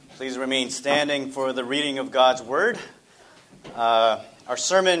Please remain standing for the reading of God's Word. Our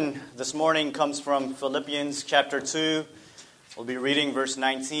sermon this morning comes from Philippians chapter 2. We'll be reading verse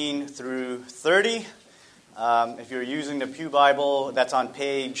 19 through 30. If you're using the Pew Bible, that's on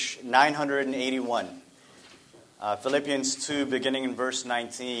page 981. Philippians 2, beginning in verse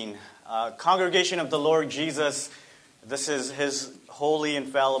 19. Congregation of the Lord Jesus, this is His holy,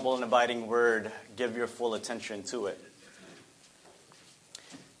 infallible, and abiding Word. Give your full attention to it.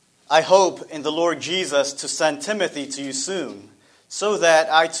 I hope in the Lord Jesus to send Timothy to you soon, so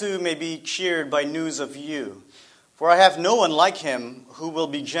that I too may be cheered by news of you. For I have no one like him who will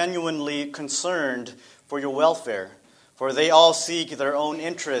be genuinely concerned for your welfare. For they all seek their own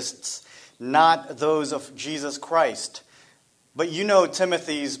interests, not those of Jesus Christ. But you know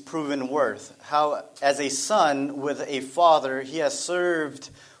Timothy's proven worth, how as a son with a father he has served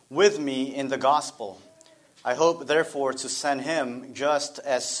with me in the gospel. I hope, therefore, to send him just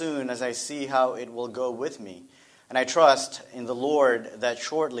as soon as I see how it will go with me. And I trust in the Lord that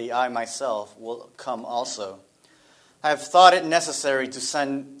shortly I myself will come also. I have thought it necessary to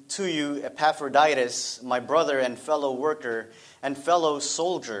send to you Epaphroditus, my brother and fellow worker and fellow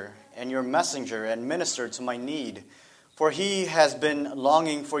soldier, and your messenger and minister to my need. For he has been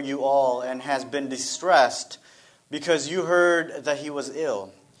longing for you all and has been distressed because you heard that he was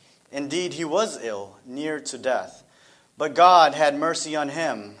ill. Indeed, he was ill, near to death. But God had mercy on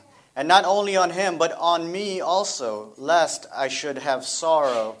him, and not only on him, but on me also, lest I should have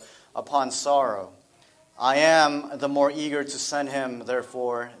sorrow upon sorrow. I am the more eager to send him,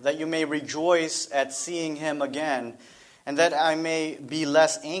 therefore, that you may rejoice at seeing him again, and that I may be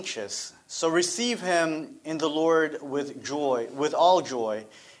less anxious. So receive him in the Lord with joy, with all joy,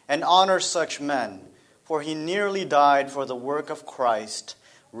 and honor such men, for he nearly died for the work of Christ,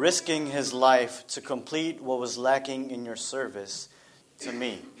 risking his life to complete what was lacking in your service to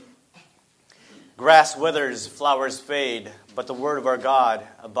me. Grass withers, flowers fade, but the word of our God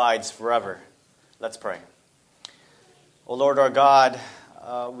abides forever. Let's pray. O Lord our God,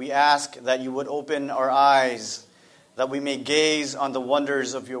 we ask that you would open our eyes, that we may gaze on the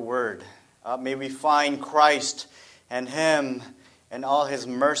wonders of your word. May we find Christ and him and all his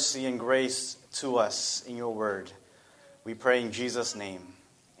mercy and grace to us in your word. We pray in Jesus' name.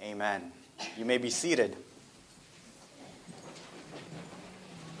 Amen. You may be seated.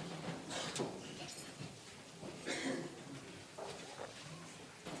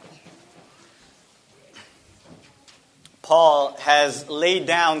 Paul has laid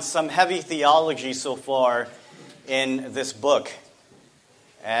down some heavy theology so far in this book.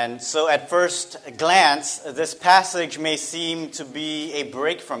 And so at first glance, this passage may seem to be a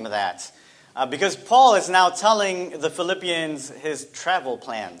break from that. Because Paul is now telling the Philippians his travel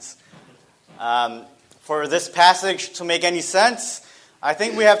plans. For this passage to make any sense, I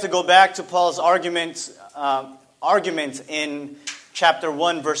think we have to go back to Paul's argument in chapter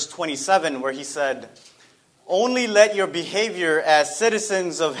 1, verse 27, where he said, "Only let your behavior as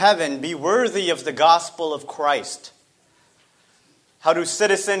citizens of heaven be worthy of the gospel of Christ." How do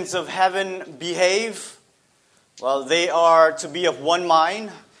citizens of heaven behave? Well, they are to be of one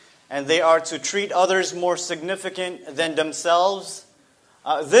mind, and they are to treat others more significant than themselves.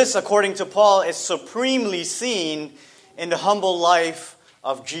 This, according to Paul, is supremely seen in the humble life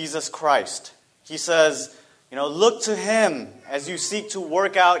of Jesus Christ. He says, look to him as you seek to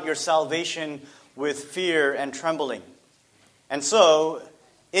work out your salvation with fear and trembling. And so,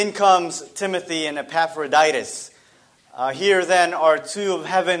 in comes Timothy and Epaphroditus. Here then are two of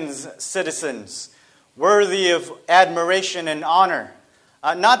heaven's citizens, worthy of admiration and honor.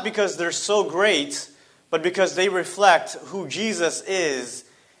 Not because they're so great, but because they reflect who Jesus is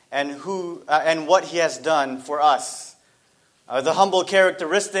and what he has done for us. The humble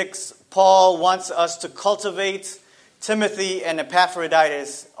characteristics Paul wants us to cultivate, Timothy and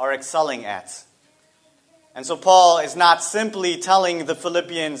Epaphroditus are excelling at. And so Paul is not simply telling the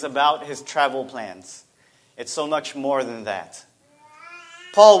Philippians about his travel plans. It's so much more than that.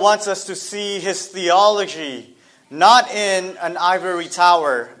 Paul wants us to see his theology not in an ivory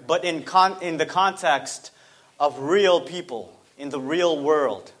tower, but in the context of real people, in the real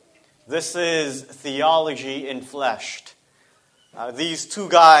world. This is theology in flesh. These two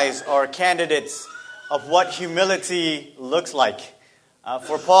guys are candidates of what humility looks like.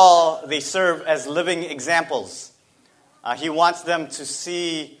 For Paul, they serve as living examples. He wants them to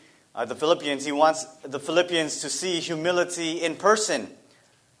see, he wants the Philippians to see humility in person.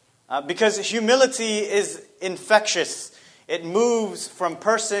 Because humility is infectious. It moves from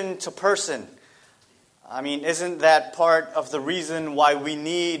person to person. Isn't that part of the reason why we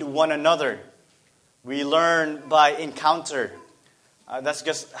need one another? We learn by encounter. That's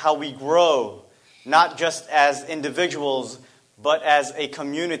just how we grow, not just as individuals, but as a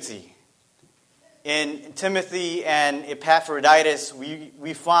community. In Timothy and Epaphroditus,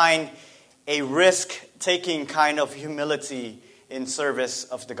 we find a risk-taking kind of humility in service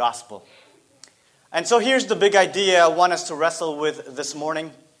of the gospel. And so here's the big idea I want us to wrestle with this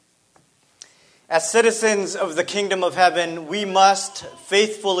morning. As citizens of the kingdom of heaven, we must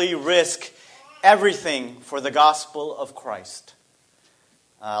faithfully risk everything for the gospel of Christ.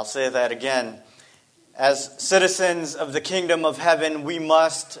 I'll say that again. As citizens of the kingdom of heaven, we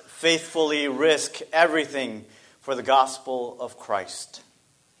must faithfully risk everything for the gospel of Christ.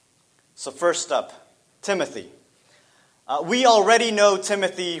 So first up, Timothy. We already know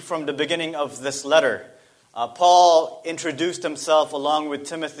Timothy from the beginning of this letter. Paul introduced himself along with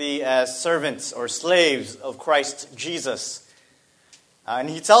Timothy as servants or slaves of Christ Jesus. And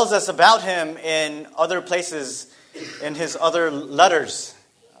he tells us about him in other places in his other letters.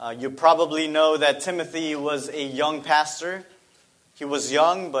 You probably know that Timothy was a young pastor. He was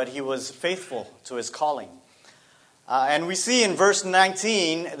young, but he was faithful to his calling. And we see in verse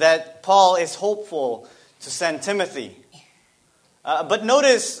 19 that Paul is hopeful to send Timothy. But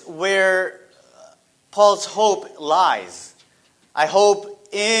notice where Paul's hope lies. I hope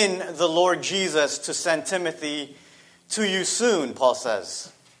in the Lord Jesus to send Timothy to you soon, Paul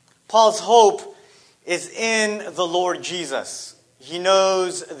says. Paul's hope is in the Lord Jesus. He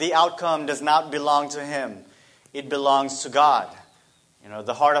knows the outcome does not belong to him. It belongs to God.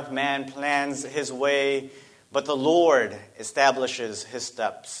 The heart of man plans his way, but the Lord establishes his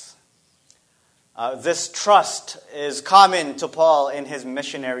steps. This trust is common to Paul in his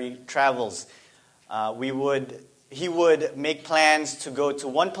missionary travels. He would make plans to go to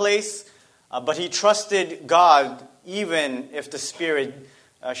one place, but he trusted God even if the Spirit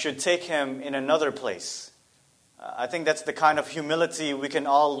should take him in another place. I think that's the kind of humility we can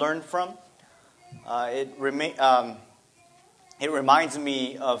all learn from. It reminds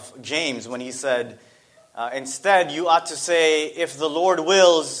me of James when he said, instead you ought to say, if the Lord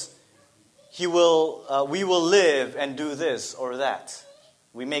wills, we will live and do this or that.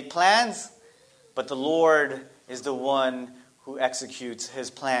 We make plans, but the Lord is the one who executes his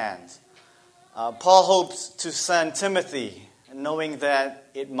plans. Paul hopes to send Timothy, knowing that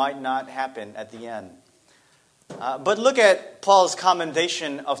it might not happen at the end. But look at Paul's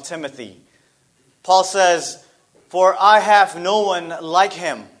commendation of Timothy. Paul says, "For I have no one like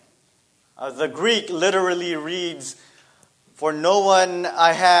him." The Greek literally reads, "For no one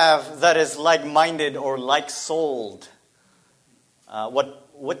I have that is like-minded or like-souled."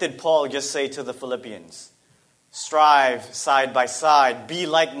 What did Paul just say to the Philippians? Strive side by side, be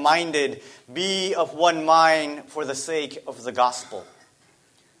like-minded, be of one mind for the sake of the gospel.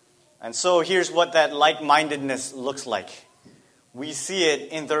 And so here's what that like-mindedness looks like. We see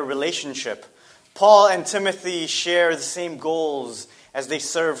it in their relationship. Paul and Timothy share the same goals as they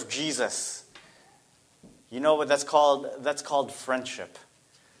serve Jesus. You know what that's called? That's called friendship.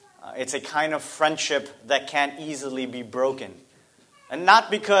 It's a kind of friendship that can't easily be broken. And not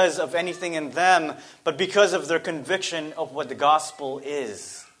because of anything in them, but because of their conviction of what the gospel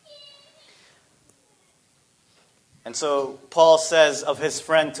is. And so Paul says of his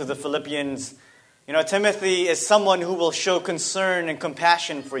friend to the Philippians, Timothy is someone who will show concern and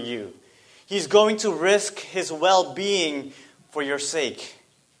compassion for you. He's going to risk his well-being for your sake.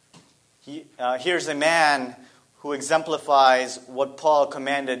 Here's a man who exemplifies what Paul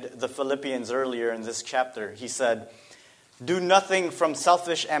commanded the Philippians earlier in this chapter. He said, "Do nothing from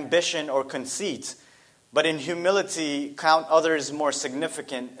selfish ambition or conceit, but in humility count others more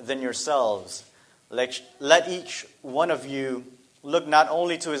significant than yourselves. Let each one of you look not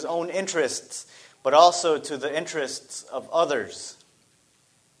only to his own interests, but also to the interests of others."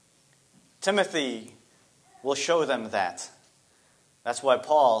 Timothy will show them that. That's why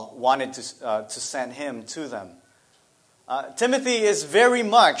Paul wanted to send him to them. Timothy is very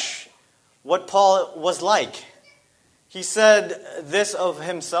much what Paul was like. He said this of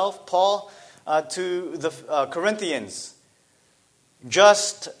himself, Paul, to the Corinthians.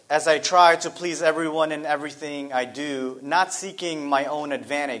 "Just as I try to please everyone in everything I do, not seeking my own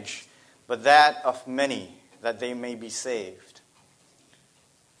advantage, but that of many, that they may be saved."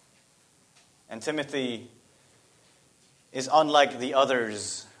 And Timothy is unlike the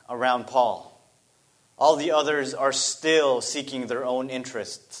others around Paul. All the others are still seeking their own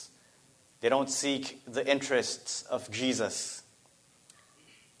interests. They don't seek the interests of Jesus.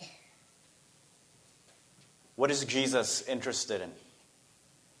 What is Jesus interested in?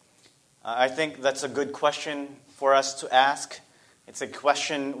 I think that's a good question for us to ask. It's a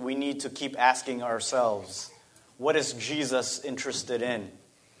question we need to keep asking ourselves. what is Jesus interested in?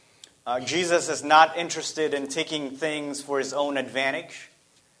 Jesus is not interested in taking things for his own advantage.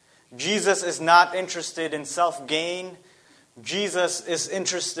 Jesus is not interested in self-gain. Jesus is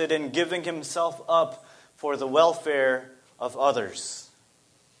interested in giving himself up for the welfare of others.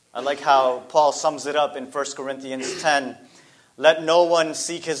 I like how Paul sums it up in 1 Corinthians 10. Let no one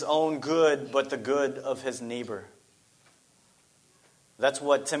seek his own good, but the good of his neighbor. That's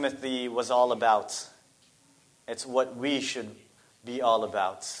what Timothy was all about. It's what we should be all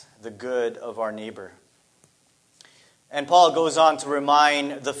about, the good of our neighbor. And Paul goes on to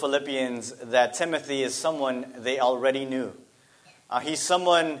remind the Philippians that Timothy is someone they already knew. He's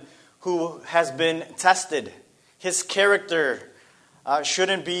someone who has been tested. His character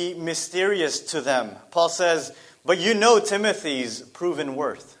shouldn't be mysterious to them. Paul says, but you know Timothy's proven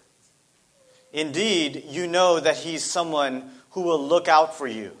worth. Indeed, you know that he's someone who will look out for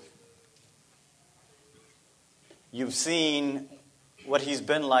you. You've seen what he's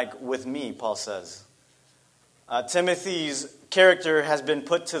been like with me, Paul says. Timothy's character has been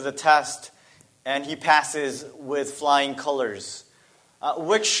put to the test, and he passes with flying colors,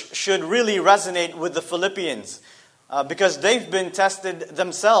 which should really resonate with the Philippians, because they've been tested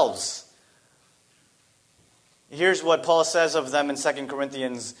themselves. Here's what Paul says of them in 2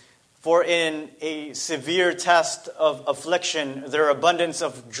 Corinthians. For in a severe test of affliction, their abundance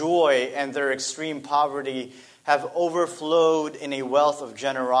of joy and their extreme poverty have overflowed in a wealth of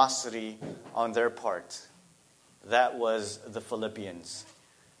generosity on their part. That was the Philippians.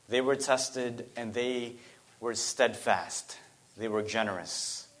 They were tested and they were steadfast. They were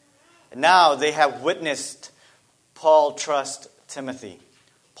generous. And now they have witnessed Paul trust Timothy.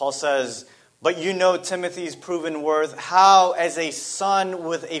 Paul says, but you know Timothy's proven worth, how as a son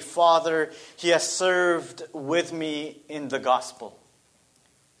with a father he has served with me in the gospel.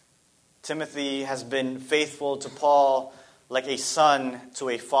 Timothy has been faithful to Paul like a son to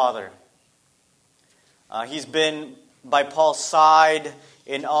a father. He's been by Paul's side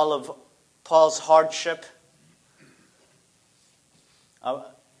in all of Paul's hardship.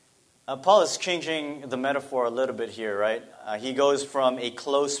 Paul is changing the metaphor a little bit here, right? He goes from a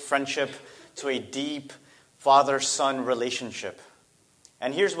close friendship to a deep father-son relationship.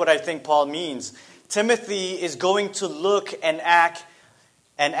 And here's what I think Paul means. Timothy is going to look and act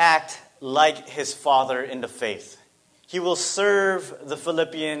like his father in the faith. He will serve the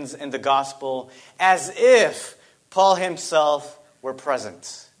Philippians in the gospel as if Paul himself were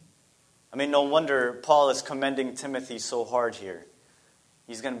present. I mean, no wonder Paul is commending Timothy so hard here.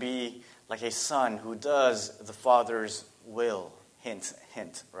 He's going to be like a son who does the father's will. Hint,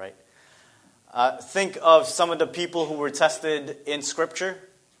 hint, right? Think of some of the people who were tested in Scripture.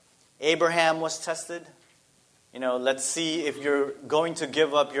 Abraham was tested. Let's see if you're going to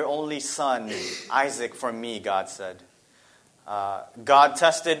give up your only son, Isaac, for me, God said. God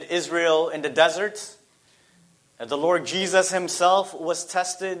tested Israel in the desert. The Lord Jesus himself was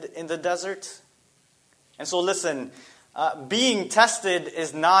tested in the desert. And so listen, being tested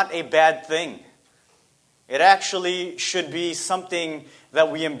is not a bad thing. It actually should be something that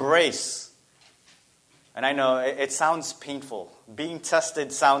we embrace. And I know it sounds painful. Being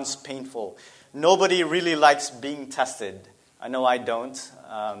tested sounds painful. Nobody really likes being tested. I know I don't.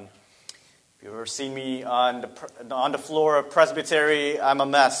 If you've ever seen me on the floor of presbytery, I'm a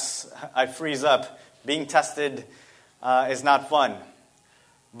mess. I freeze up. Being tested is not fun.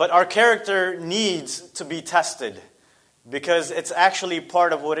 But our character needs to be tested because it's actually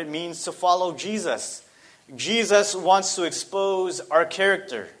part of what it means to follow Jesus. Jesus wants to expose our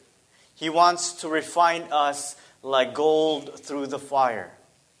character. He wants to refine us like gold through the fire.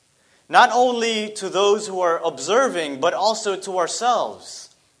 Not only to those who are observing, but also to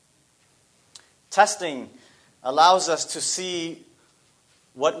ourselves. Testing allows us to see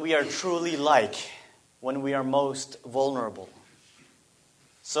what we are truly like when we are most vulnerable,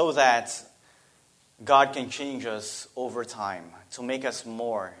 so that God can change us over time to make us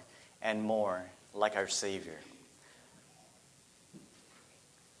more and more like our Savior.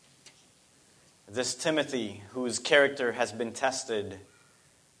 This Timothy, whose character has been tested,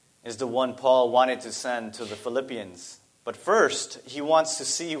 is the one Paul wanted to send to the Philippians. But first, he wants to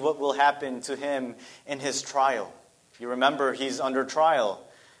see what will happen to him in his trial. You remember, he's under trial.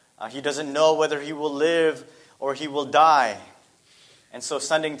 He doesn't know whether he will live or he will die. And so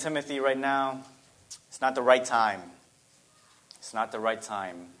sending Timothy right now, it's not the right time. It's not the right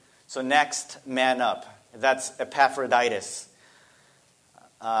time. So next, man up. That's Epaphroditus.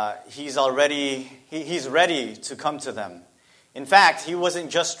 He's ready to come to them. In fact, he wasn't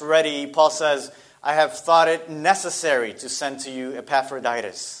just ready. Paul says, I have thought it necessary to send to you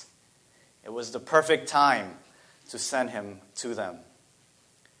Epaphroditus. It was the perfect time to send him to them.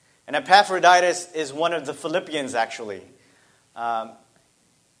 And Epaphroditus is one of the Philippians, actually.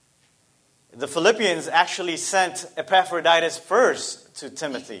 The Philippians actually sent Epaphroditus first to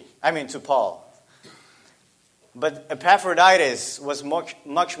Paul. But Epaphroditus was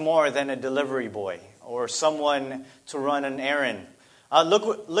much more than a delivery boy or someone to run an errand.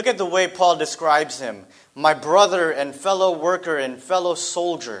 Look at the way Paul describes him. My brother and fellow worker and fellow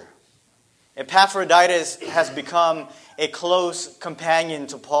soldier. Epaphroditus has become a close companion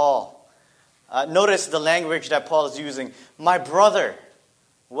to Paul. Notice the language that Paul is using. My brother.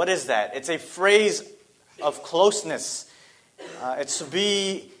 What is that? It's a phrase of closeness. It's to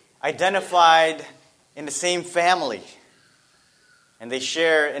be identified in the same family. And they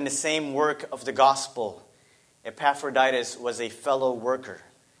share in the same work of the gospel. Epaphroditus was a fellow worker.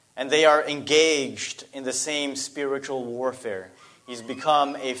 And they are engaged in the same spiritual warfare. He's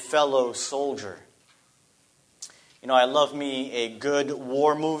become a fellow soldier. You know, I love me a good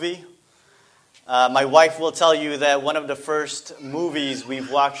war movie. My wife will tell you that one of the first movies we've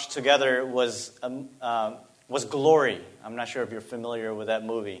watched together was Glory. I'm not sure if you're familiar with that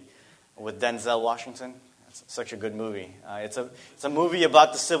movie with Denzel Washington. It's such a good movie. It's a movie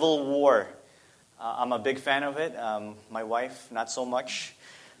about the Civil War. I'm a big fan of it. My wife, not so much,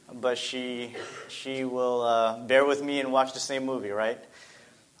 but she will bear with me and watch the same movie, right?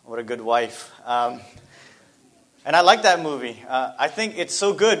 What a good wife. And I like that movie. I think it's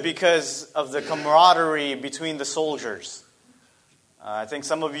so good because of the camaraderie between the soldiers. I think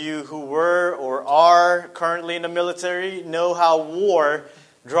some of you who were or are currently in the military know how war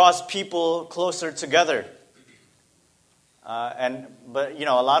draws people closer together. But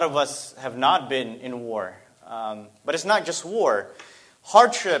a lot of us have not been in war. But it's not just war.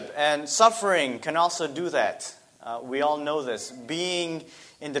 Hardship and suffering can also do that. We all know this. Being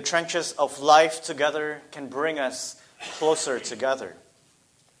in the trenches of life together can bring us closer together.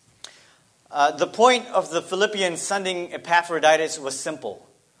 The point of the Philippians sending Epaphroditus was simple.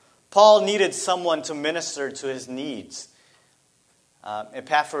 Paul needed someone to minister to his needs.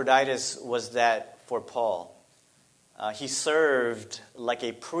 Epaphroditus was that for Paul. He served like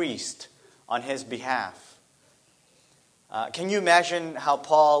a priest on his behalf. Can you imagine how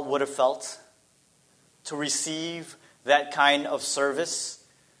Paul would have felt to receive that kind of service?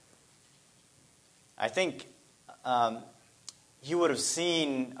 I think he would have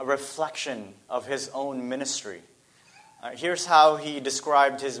seen a reflection of his own ministry. Here's how he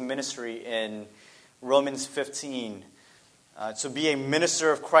described his ministry in Romans 15. To be a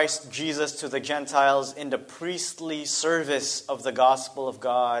minister of Christ Jesus to the Gentiles in the priestly service of the gospel of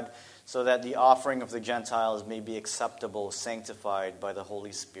God, so that the offering of the Gentiles may be acceptable, sanctified by the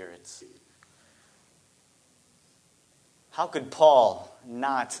Holy Spirit. How could Paul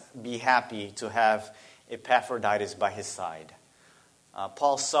not be happy to have Epaphroditus by his side?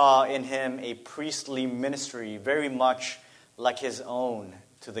 Paul saw in him a priestly ministry very much like his own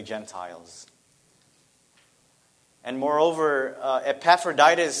to the Gentiles. And moreover,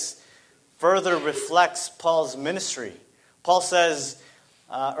 Epaphroditus further reflects Paul's ministry. Paul says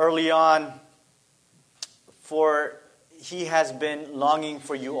early on, for he has been longing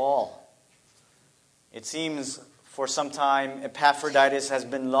for you all. It seems for some time, Epaphroditus has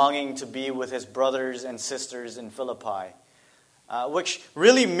been longing to be with his brothers and sisters in Philippi, which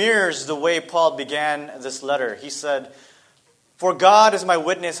really mirrors the way Paul began this letter. He said, "For God is my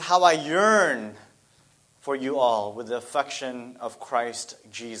witness how I yearn for you all with the affection of Christ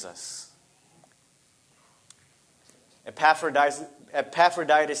Jesus."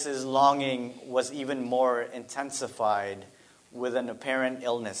 Epaphroditus' longing was even more intensified with an apparent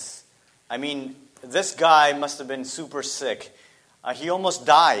illness. I mean, this guy must have been super sick. He almost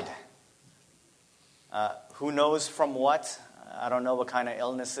died. Who knows from what? I don't know what kind of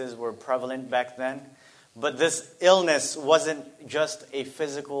illnesses were prevalent back then. But this illness wasn't just a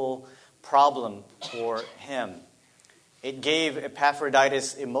physical problem for him. It gave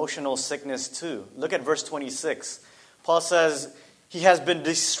Epaphroditus emotional sickness too. Look at verse 26. Paul says, he has been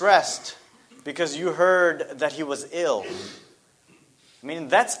distressed because you heard that he was ill. I mean,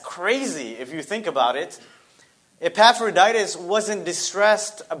 that's crazy if you think about it. Epaphroditus wasn't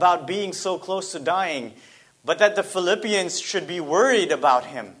distressed about being so close to dying, but that the Philippians should be worried about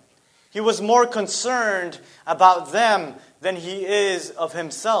him. He was more concerned about them than he is of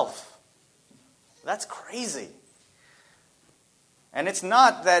himself. That's crazy. And it's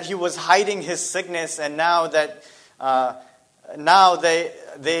not that he was hiding his sickness and now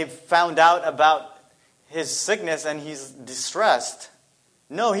they've found out about his sickness and he's distressed.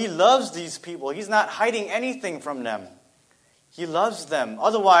 No, he loves these people. He's not hiding anything from them. He loves them.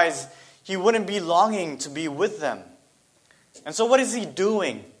 Otherwise, he he wouldn't be longing to be with them. And so what is he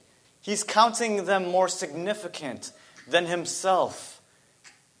doing? He's counting them more significant than himself,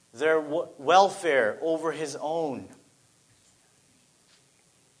 their welfare over his own.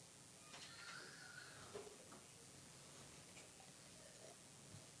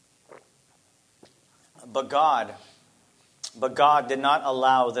 But God did not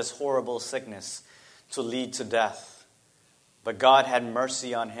allow this horrible sickness to lead to death. But God had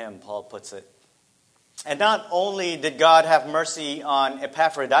mercy on him, Paul puts it. And not only did God have mercy on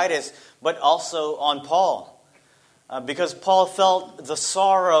Epaphroditus, but also on Paul. Because Paul felt the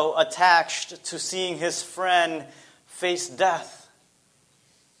sorrow attached to seeing his friend face death.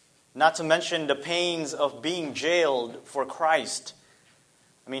 Not to mention the pains of being jailed for Christ.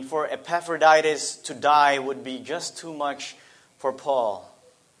 I mean, for Epaphroditus to die would be just too much for Paul.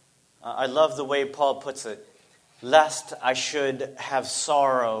 I love the way Paul puts it. Lest I should have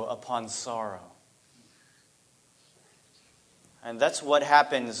sorrow upon sorrow. And that's what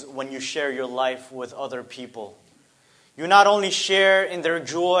happens when you share your life with other people. You not only share in their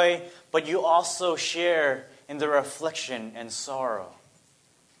joy, but you also share in their affliction and sorrow.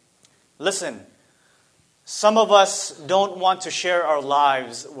 Listen, some of us don't want to share our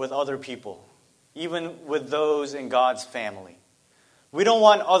lives with other people, even with those in God's family. We don't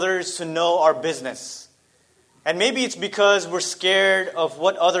want others to know our business. And maybe it's because we're scared of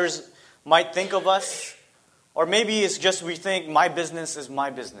what others might think of us. Or maybe it's just we think my business is my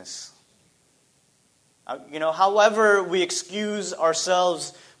business. However we excuse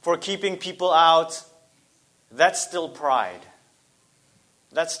ourselves for keeping people out, that's still pride.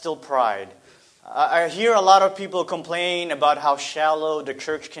 That's still pride. I hear a lot of people complain about how shallow the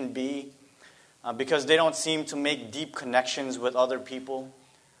church can be because they don't seem to make deep connections with other people.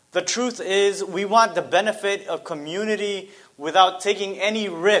 The truth is, we want the benefit of community without taking any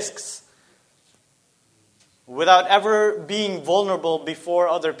risks, without ever being vulnerable before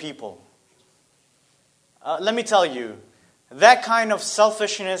other people. Let me tell you, that kind of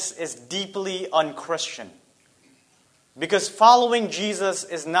selfishness is deeply unchristian. Because following Jesus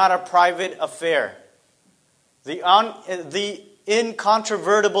is not a private affair. The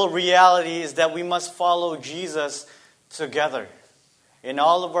incontrovertible reality is that we must follow Jesus together. In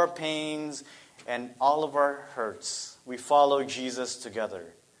all of our pains and all of our hurts, we follow Jesus together.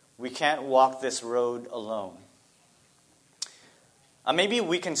 We can't walk this road alone. Maybe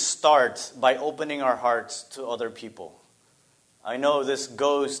we can start by opening our hearts to other people. I know this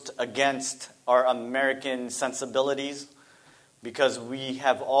goes against our American sensibilities because we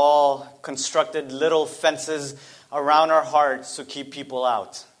have all constructed little fences around our hearts to keep people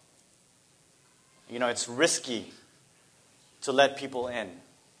out. It's risky to let people in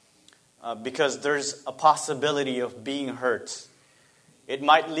because there's a possibility of being hurt. It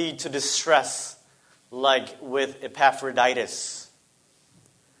might lead to distress like with Epaphroditus.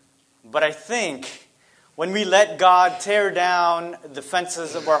 But I think when we let God tear down the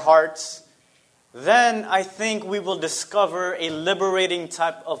fences of our hearts, then I think we will discover a liberating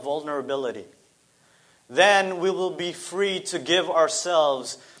type of vulnerability. Then we will be free to give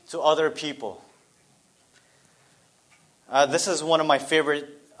ourselves to other people. This is one of my favorite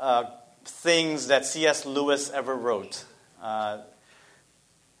things that C.S. Lewis ever wrote.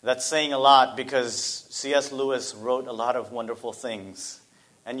 That's saying a lot because C.S. Lewis wrote a lot of wonderful things.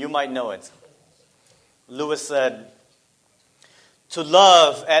 And you might know it. Lewis said, "To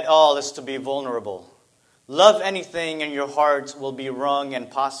love at all is to be vulnerable. Love anything and your heart will be wrung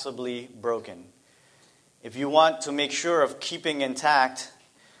and possibly broken. If you want to make sure of keeping intact,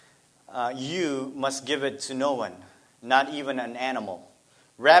 you must give it to no one, not even an animal.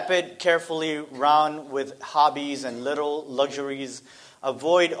 Wrap it carefully round with hobbies and little luxuries.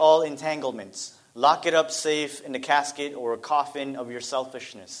 Avoid all entanglements. Lock it up safe in the casket or a coffin of your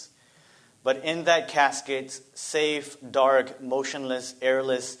selfishness. But in that casket, safe, dark, motionless,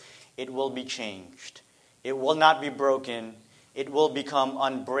 airless, it will be changed. It will not be broken. It will become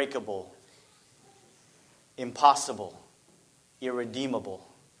unbreakable, impossible, irredeemable.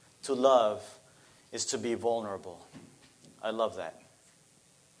 To love is to be vulnerable." I love that.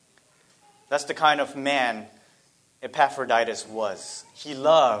 That's the kind of man Epaphroditus was. He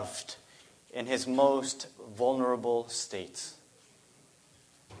loved in his most vulnerable state.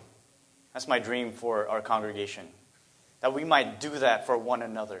 That's my dream for our congregation, that we might do that for one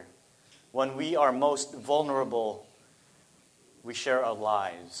another. When we are most vulnerable, we share our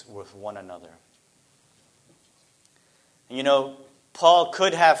lives with one another. And Paul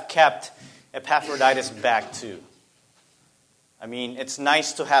could have kept Epaphroditus back too. I mean, it's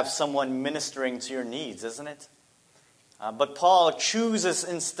nice to have someone ministering to your needs, isn't it? But Paul chooses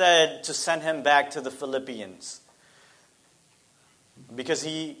instead to send him back to the Philippians because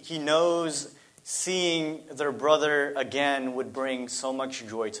he knows seeing their brother again would bring so much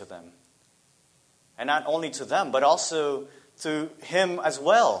joy to them. And not only to them, but also to him as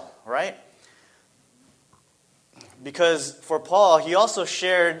well, right? Because for Paul, he also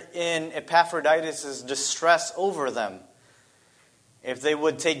shared in Epaphroditus' distress over them. If they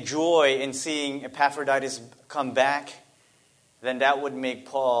would take joy in seeing Epaphroditus come back, then that would make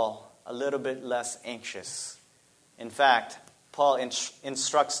Paul a little bit less anxious. In fact, Paul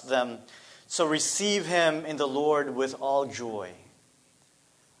instructs them, so receive him in the Lord with all joy.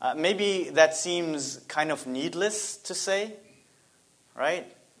 Maybe that seems kind of needless to say, right?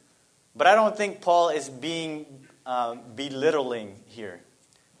 But I don't think Paul is being belittling here.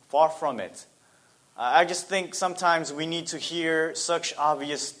 Far from it. I just think sometimes we need to hear such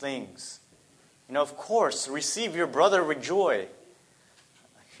obvious things. Of course, receive your brother with joy.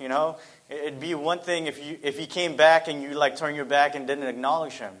 It'd be one thing if he came back and you turned your back and didn't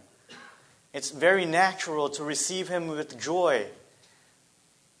acknowledge him. It's very natural to receive him with joy.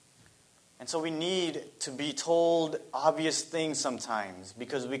 And so we need to be told obvious things sometimes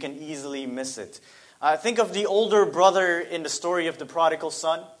because we can easily miss it. Think of the older brother in the story of the prodigal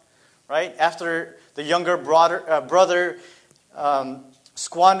son, right? After the younger brother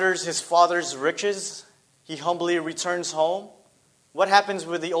squanders his father's riches, he humbly returns home. What happens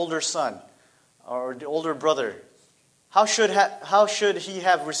with the older son or the older brother? How should he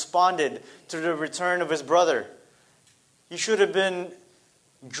have responded to the return of his brother? He should have been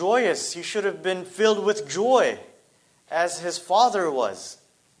joyous. He should have been filled with joy as his father was.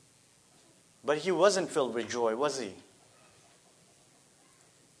 But he wasn't filled with joy, was he?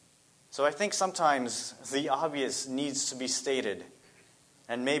 So I think sometimes the obvious needs to be stated,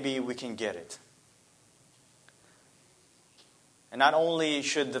 and maybe we can get it. And not only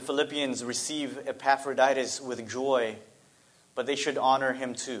should the Philippians receive Epaphroditus with joy, but they should honor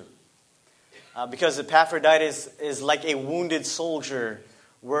him too. Because Epaphroditus is like a wounded soldier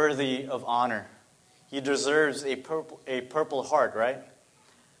worthy of honor. He deserves a purple heart, right?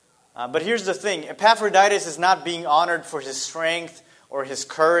 But here's the thing. Epaphroditus is not being honored for his strength or his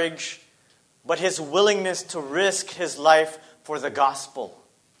courage, but his willingness to risk his life for the gospel.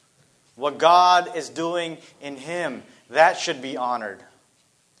 What God is doing in him, that should be honored.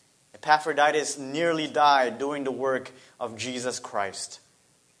 Epaphroditus nearly died doing the work of Jesus Christ.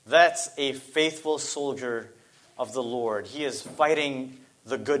 That's a faithful soldier of the Lord. He is fighting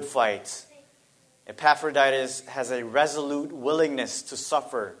the good fight. Epaphroditus has a resolute willingness to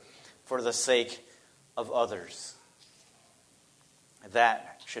suffer for the sake of others.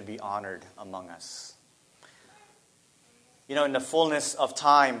 That should be honored among us. In the fullness of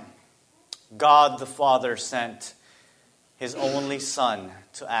time, God the Father sent his only Son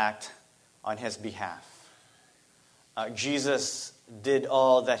to act on his behalf. Jesus did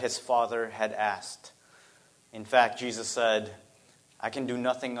all that his Father had asked. In fact, Jesus said, I can do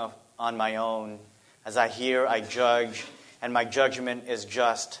nothing on my own. As I hear, I judge, and my judgment is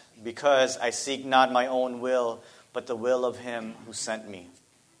just, because I seek not my own will, but the will of him who sent me.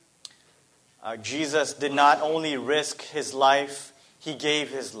 Jesus did not only risk his life, he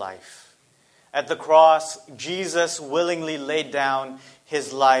gave his life. At the cross, Jesus willingly laid down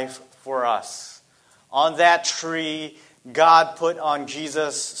his life for us. On that tree, God put on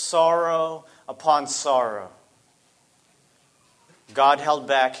Jesus sorrow upon sorrow. God held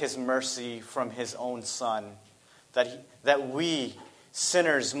back his mercy from his own Son, that we,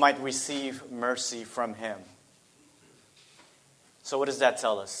 sinners, might receive mercy from him. So what does that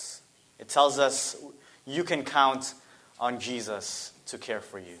tell us? It tells us you can count on Jesus to care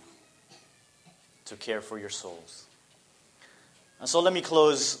for you, to care for your souls. And so let me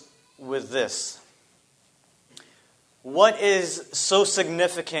close with this. What is so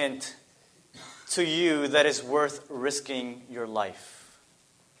significant to you that is worth risking your life?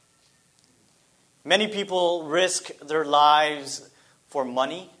 Many people risk their lives for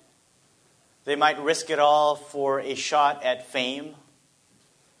money. They might risk it all for a shot at fame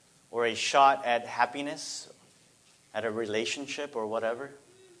or a shot at happiness, at a relationship or whatever.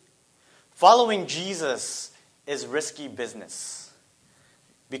 Following Jesus is risky business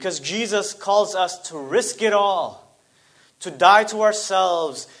because Jesus calls us to risk it all, to die to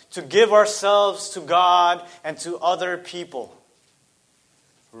ourselves, to give ourselves to God and to other people.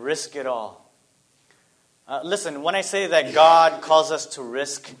 Risk it all. Listen, when I say that God calls us to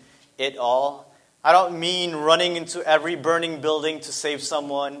risk it all, I don't mean running into every burning building to save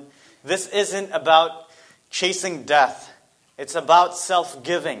someone. This isn't about chasing death. It's about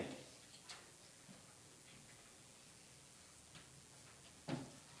self-giving.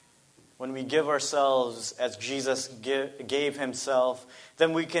 when we give ourselves as Jesus gave himself,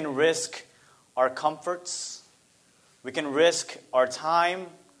 then we can risk our comforts, we can risk our time,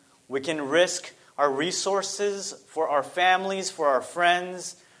 we can risk our resources for our families, for our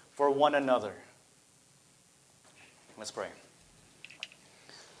friends, for one another. Let's pray.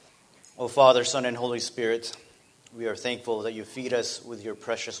 Oh, Father, Son, and Holy Spirit, we are thankful that you feed us with your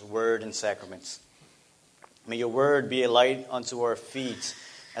precious word and sacraments. May your word be a light unto our feet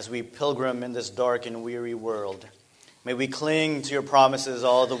as we pilgrim in this dark and weary world. May we cling to your promises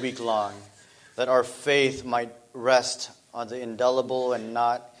all the week long, that our faith might rest on the indelible and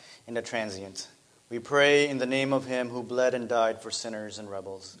not in the transient. We pray in the name of him who bled and died for sinners and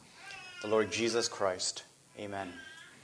rebels, the Lord Jesus Christ. Amen.